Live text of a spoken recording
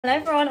Hello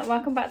everyone,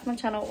 welcome back to my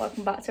channel,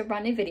 welcome back to a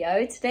brand new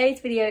video. Today's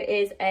video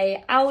is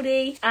a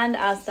Aldi and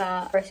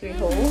Asda grocery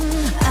haul.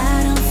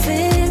 I don't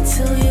fit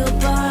to your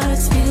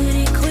box,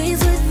 beauty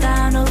queens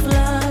without no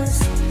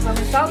gloves. I'm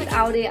going to start with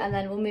Aldi and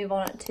then we'll move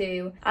on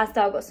to Asda.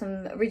 I've got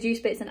some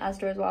reduced bits in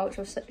Asda as well, which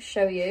I'll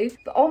show you.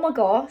 But oh my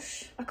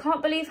gosh, I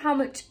can't believe how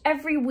much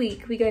every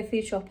week we go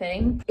food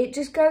shopping. It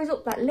just goes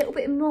up that little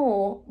bit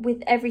more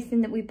with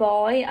everything that we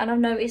buy. And I've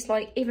noticed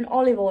like even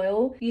olive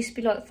oil used to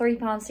be like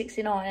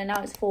 £3.69 and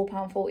now it's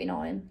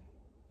 £4.49.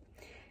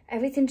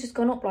 Everything's just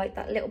gone up like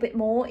that little bit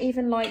more.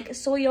 Even like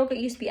soy yogurt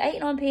used to be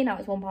 89p, now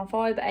it's £1.5.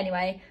 But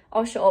anyway,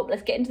 I'll shut up.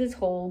 Let's get into this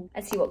haul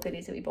and see what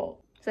goodies that we bought.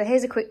 So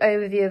here's a quick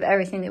overview of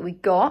everything that we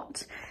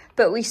got.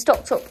 But we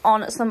stocked up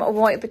on some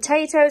white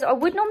potatoes. I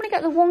would normally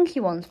get the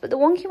wonky ones, but the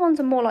wonky ones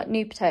are more like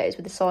new potatoes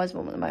with the size of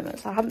them at the moment.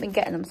 So I haven't been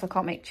getting them, so I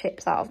can't make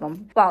chips out of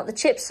them. Well, the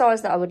chip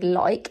size that I would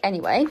like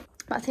anyway.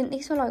 But I think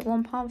these were like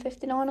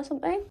 £1.59 or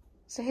something.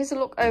 So here's a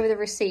look over the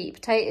receipt.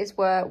 Potatoes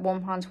were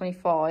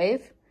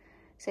 £1.25.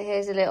 So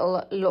here's a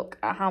little look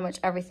at how much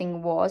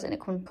everything was, and it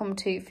come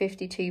to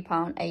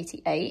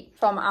 £52.88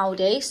 from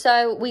Aldi.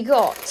 So we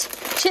got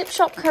chip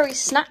shop curry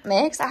snack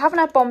mix. I haven't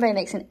had Bombay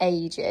mix in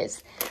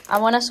ages,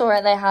 and when I saw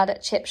it they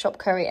had chip shop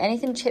curry.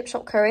 Anything chip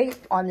shop curry,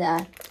 I'm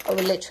there. I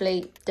will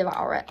literally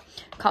devour it.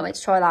 Can't wait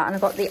to try that. And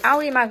I've got the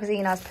Aldi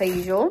magazine as per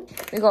usual.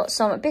 We got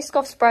some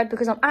Biscoff spread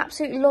because I'm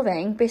absolutely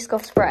loving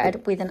Biscoff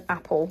spread with an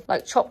apple,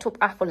 like chopped up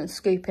apple and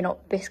scooping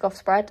up Biscoff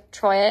spread.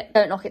 Try it,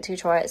 don't knock it till you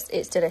try it.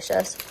 It's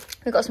delicious.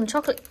 We've got some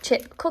chocolate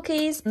chip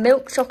cookies,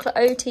 milk chocolate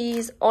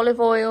oaties, olive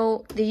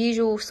oil, the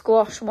usual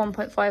squash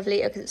 1.5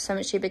 litre because it's so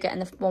much cheaper getting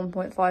the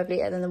 1.5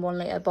 litre than the 1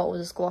 litre bottles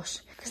of squash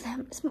because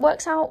then it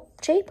works out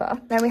cheaper.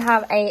 Then we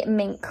have a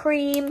mint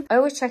cream. I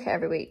always check it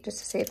every week just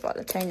to see if like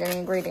they've changed any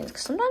ingredients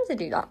because sometimes they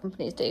do that,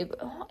 companies do.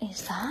 But what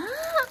is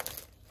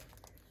that?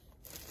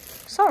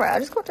 Sorry, I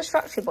just got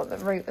distracted by the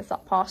root of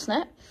that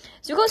parsnip.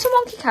 So we've got some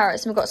wonky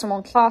carrots and we've got some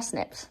wonky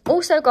parsnips.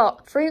 Also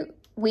got fruit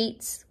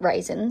wheats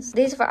raisins.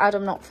 These are for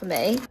Adam, not for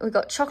me. We've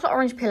got chocolate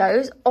orange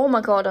pillows. Oh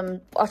my god,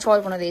 I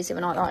tried one of these the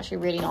other night. They're actually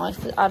really nice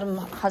because Adam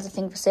has a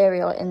thing for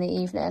cereal in the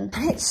evening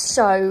and it's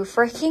so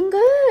freaking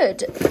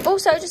good.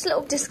 Also, just a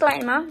little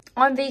disclaimer,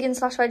 I'm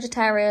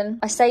vegan/vegetarian.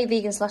 I say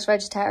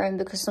vegan/vegetarian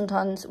because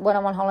sometimes when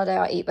I'm on holiday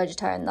I eat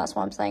vegetarian. That's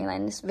why I'm saying that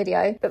in this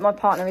video, but my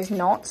partner is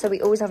not, so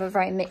we always have a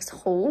very mixed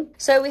haul.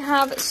 So we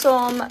have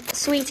some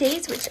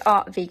sweeties which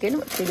are vegan,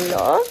 which we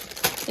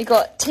love. We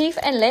got teeth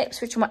and lips,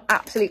 which are my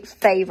absolute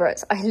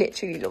favourites. I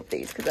literally love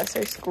these because they're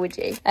so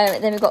squidgy.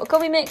 Then we've got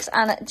gummy mix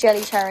and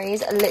jelly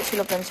cherries. I literally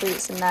love them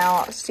sweets and they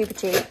are super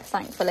cheap,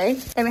 thankfully.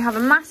 Then we have a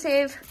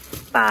massive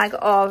bag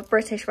of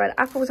British red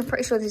apples. I'm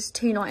pretty sure this is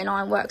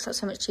 £2.99. Works out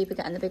so much cheaper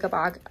getting the bigger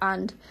bag.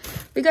 And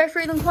we go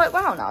through them quite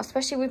well now,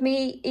 especially with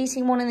me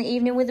eating one in the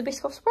evening with the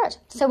Biscoff spread.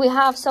 So we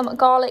have some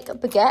garlic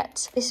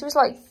baguette. This was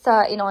like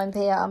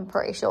 39p, I'm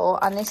pretty sure.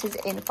 And this is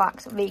in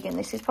fact vegan.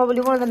 This is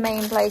probably one of the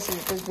main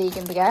places that does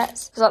vegan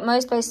baguettes. Because like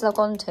most places I've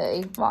gone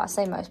to, well, I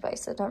say most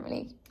places, I don't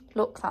really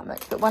look that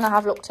much, but when I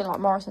have looked in like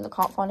Morrison's, I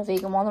can't find a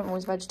vegan one. I'm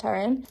always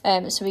vegetarian.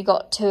 So we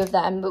got 2 of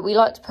them, but we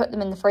like to put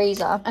them in the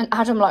freezer. And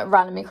Adam like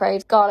randomly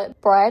craves garlic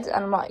bread,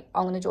 and I'm like,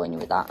 I'm gonna join you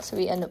with that. So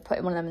we end up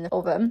putting one of them in the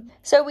oven.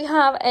 So we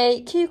have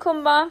a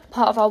cucumber,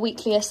 part of our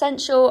weekly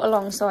essential,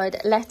 alongside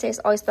lettuce,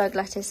 iceberg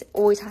lettuce. It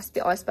always has to be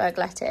iceberg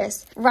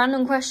lettuce.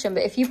 Random question,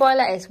 but if you buy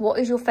lettuce, what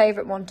is your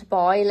favorite one to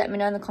buy? Let me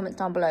know in the comments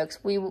down below, because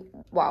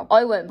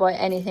I won't buy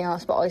anything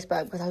else but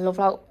iceberg because I love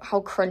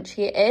how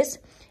crunchy it is,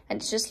 and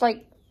it's just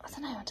like, I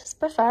don't know, I just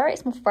prefer it.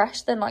 It's more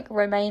fresh than like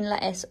romaine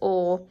lettuce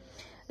or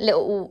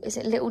Little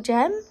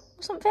Gem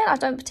or something. I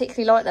don't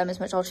particularly like them as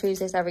much. I'll choose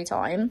this every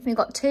time. We've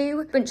got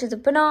 2 bunches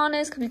of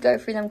bananas because we go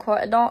through them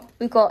quite a lot.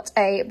 We've got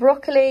a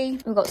broccoli,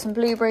 we've got some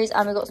blueberries,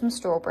 and we've got some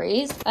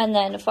strawberries. And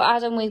then for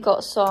Adam, we've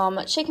got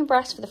some chicken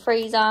breast for the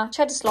freezer,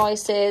 cheddar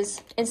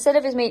slices. Instead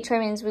of his meat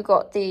trimmings, we've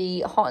got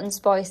the hot and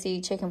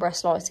spicy chicken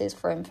breast slices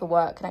for him for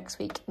work next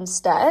week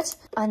instead.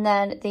 And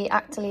then the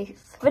Actileaf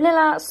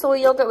vanilla soy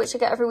yogurt, which I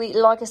get every week.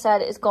 Like I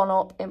said, it's gone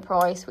up in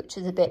price, which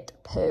is a bit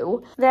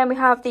poo. Then we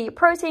have the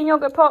protein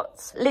yogurt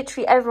pots.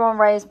 Literally everyone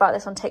raves about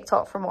this on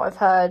TikTok from what I've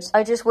heard.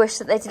 I just wish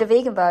that they did a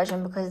vegan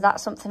version because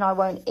that's something I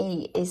won't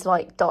eat, is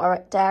like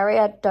direct dairy.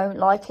 I don't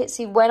like it.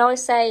 See, when I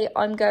say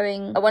when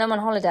I'm on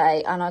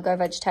holiday and I go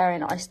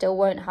vegetarian, I still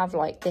won't have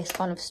like this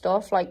kind of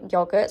stuff, like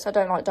yogurts. I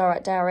don't like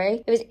direct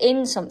dairy. If it's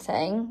in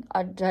something,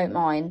 I don't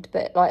mind,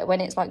 but like when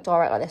it's like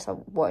direct like this, I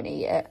won't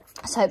eat it.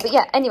 So, but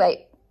yeah,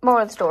 anyway,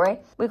 moral of the story,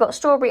 we got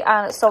strawberry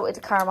and salted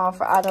caramel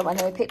for Adam, and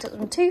then we picked up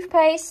some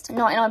toothpaste.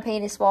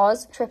 99p this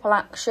was. Triple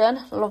action.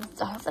 I love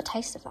the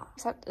taste of that.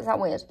 Is that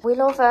weird? We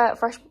love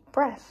fresh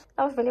breath.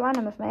 That was really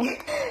random of me.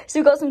 So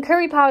we've got some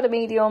curry powder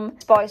medium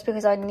spice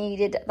because I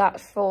needed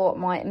that for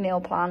my meal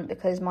plan,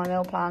 because my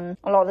meal plan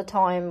a lot of the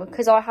time,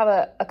 because I have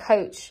a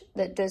coach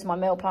that does my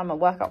meal plan, my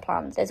workout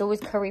plans, there's always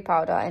curry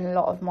powder in a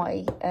lot of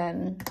my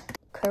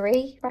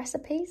curry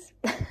recipes.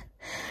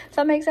 If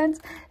that makes sense.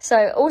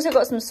 So also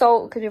got some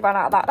salt because we ran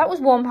out of that. That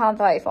was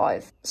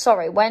 £1.35.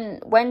 Sorry,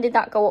 when did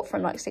that go up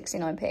from like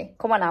 69p?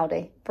 Come on,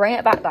 Aldi, bring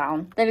it back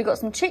down. Then we got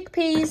some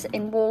chickpeas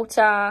in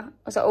water,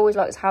 as I always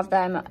like to have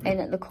them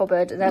in the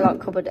cupboard. They're like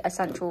cupboard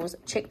essentials.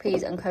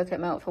 Chickpeas and coconut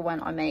milk for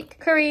when I make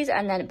curries.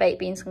 And then baked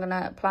beans. I'm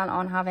gonna plan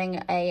on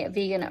having a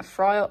vegan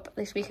fry up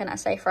this weekend. I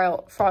say fry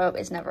up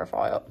is never a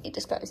fry up. It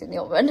just goes in the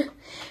oven.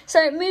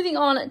 So moving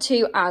on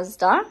to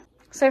ASDA.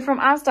 So from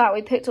Asda,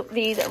 we picked up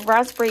these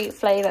raspberry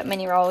flavour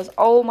mini rolls.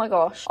 Oh my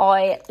gosh,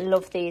 I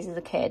loved these as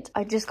a kid.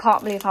 I just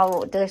can't believe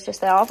how delicious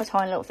they are for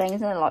tiny little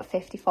things, and they're like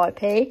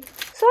 55p.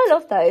 So I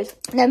love those.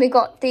 And then we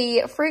got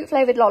the fruit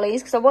flavoured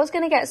lollies, because I was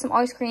going to get some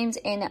ice creams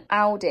in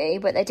Aldi,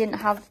 but they didn't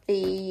have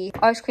the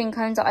ice cream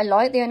cones that I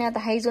like. They only had the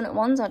hazelnut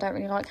ones. I don't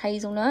really like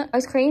hazelnut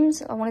ice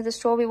creams. I wanted the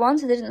strawberry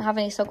ones, so they didn't have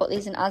any, so I got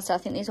these in Asda. I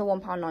think these are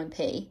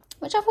 £1.09p.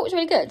 Which I thought was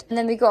really good. And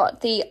then we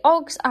got the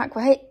Oggs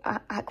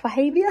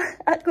Aquafabia.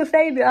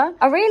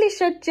 I really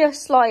should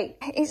just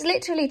like, it's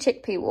literally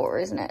chickpea water,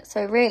 isn't it?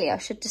 So really I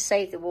should just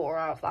save the water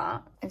out of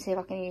that and see if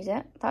I can use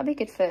it. That'd be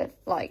good for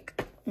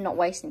like not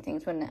wasting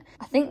things, wouldn't it?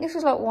 I think this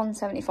was like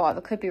 £1.75. I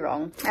could be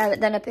wrong.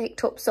 Then I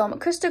picked up some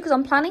custard because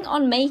I'm planning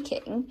on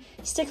making,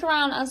 stick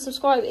around and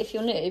subscribe if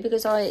you're new,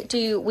 because I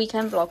do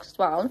weekend vlogs as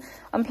well.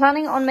 I'm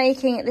planning on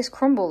making this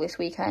crumble this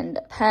weekend,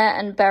 pear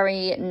and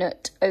berry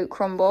nut oat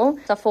crumble.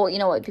 So I thought, you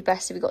know what, it'd be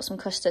best if we got some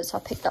custard, so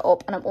I picked that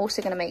up. And I'm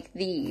also going to make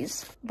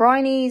these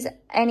Bryony's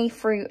any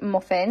fruit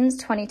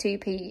muffins,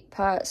 22p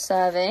per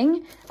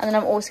serving. And then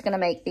I'm also going to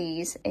make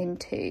these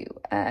into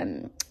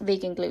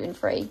vegan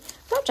gluten-free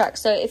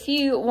flapjacks. So if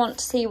you want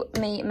to see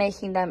me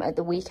making them at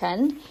the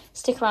weekend,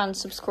 stick around and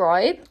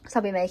subscribe, because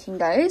I'll be making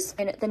those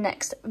in the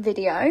next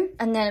video.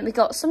 And then we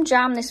got some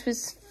jam. This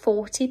was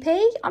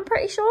 40p, I'm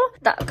pretty sure,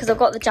 that because I've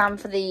got the jam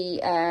for the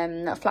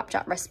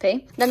flapjack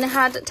recipe. Then they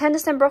had tender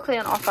stem broccoli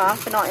on offer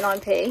for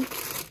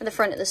 99p at the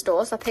front of the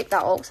store, so I picked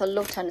that up because I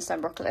love tender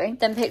stem broccoli.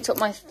 Then picked up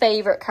my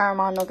favourite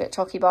caramel nugget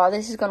chocolate bar.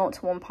 This has gone up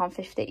to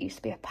 £1.50. It used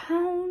to be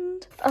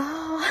 £1.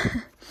 Oh.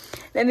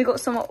 Then we got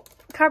some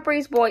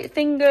Cadbury's white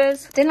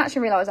fingers. Didn't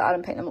actually realise that I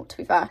hadn't picked them up, to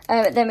be fair.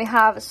 Then we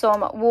have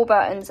some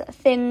Warburton's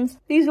thins.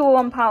 These were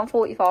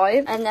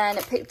 £1.45. And then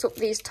I picked up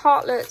these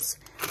tartlets,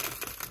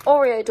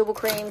 Oreo double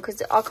cream,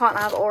 because I can't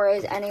have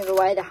Oreos any other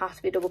way. They have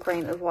to be double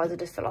cream, otherwise I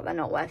just feel like they're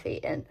not worth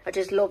eating. I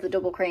just love the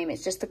double cream.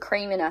 It's just the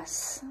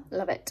creaminess.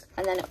 Love it.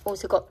 And then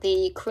also got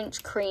the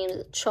Crunch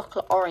Cream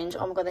chocolate orange.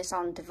 Oh my god, they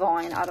sound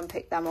divine. Adam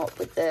picked them up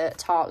with the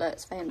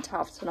tartlets for him to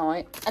have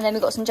tonight. And then we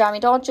got some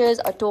Jammy Dodgers.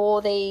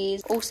 Adore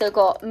these. Also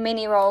got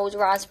mini rolls,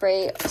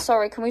 raspberry.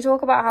 Sorry, can we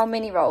talk about how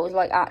mini rolls,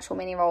 like actual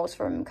mini rolls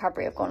from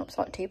Cadbury, have gone up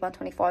to like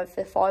 £2.25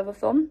 for 5 of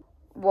them?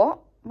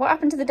 What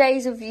happened to the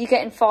days of you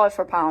getting 5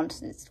 for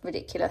 £1? It's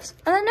ridiculous.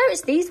 And I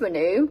noticed these were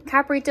new.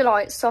 Cadbury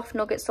Delight Soft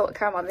Nugget Salted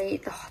Caramel.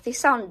 These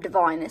sound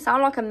divine. They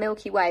sound like a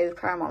Milky Way with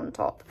caramel on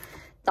top.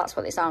 That's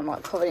what they sound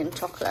like, covered in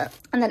chocolate.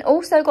 And then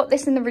also got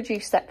this in the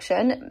reduced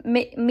section.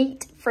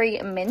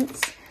 Meat-free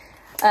mints.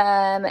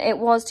 It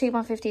was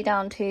 £2.50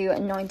 down to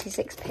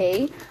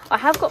 96p. I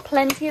have got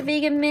plenty of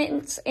vegan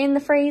mints in the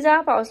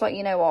freezer, but I was like,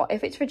 you know what?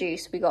 If it's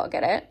reduced, we got to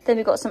get it. Then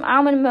we got some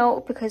almond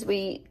milk because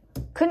we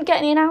couldn't get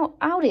any in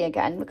Aldi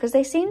again, because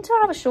they seem to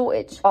have a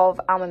shortage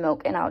of almond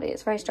milk in Aldi.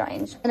 It's very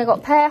strange. And I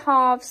got pear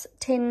halves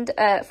tinned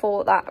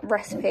for that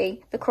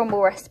recipe, the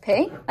crumble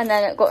recipe. And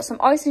then I got some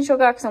icing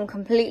sugar because I'm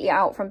completely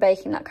out from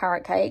baking that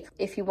carrot cake.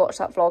 If you watched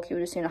that vlog, you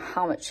would have seen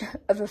how much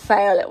of a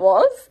fail it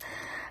was.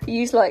 I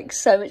used like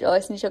so much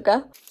icing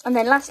sugar. And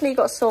then lastly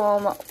got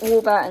some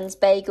Warburton's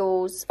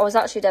bagels. I was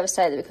actually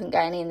devastated that we couldn't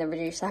get any in the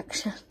reduced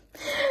section.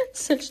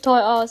 Such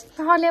tight arse.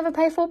 I hardly ever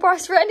pay full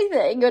price for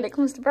anything when it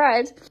comes to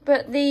bread.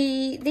 But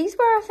these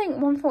were, I think,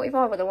 £1.45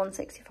 or the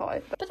 £1.65.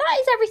 But that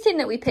is everything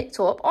that we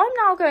picked up. I'm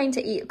now going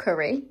to eat a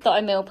curry that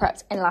I meal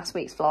prepped in last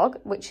week's vlog,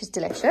 which is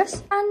delicious.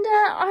 And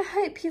I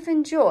hope you've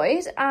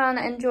enjoyed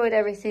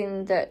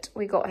everything that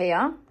we got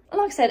here.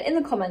 Like I said, in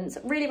the comments,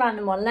 really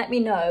random one, let me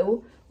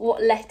know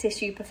what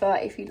lettuce you prefer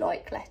if you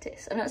like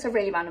lettuce. I know it's a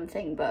really random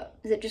thing, but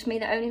is it just me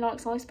that only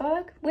likes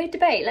iceberg? Weird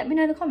debate, let me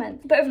know in the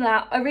comments. But other than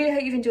that, I really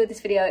hope you've enjoyed this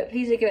video.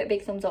 Please do give it a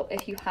big thumbs up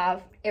if you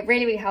have. It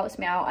really, really helps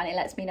me out, and it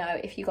lets me know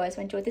if you guys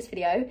have enjoyed this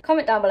video.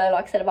 Comment down below,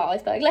 like I said, about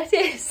iceberg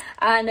lettuce.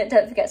 And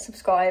don't forget to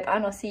subscribe,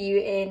 and I'll see you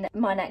in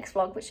my next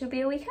vlog, which will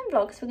be a weekend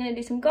vlog. So we're going to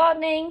do some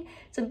gardening,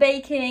 some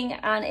baking,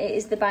 and it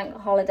is the bank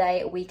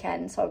holiday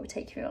weekend, so I will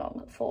take you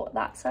along for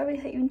that. So I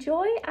really hope you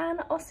enjoy,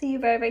 and I'll see you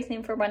very, very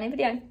soon for a brand new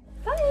video.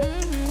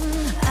 Bye!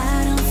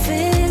 I don't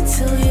fit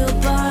into your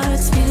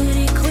box,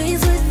 beauty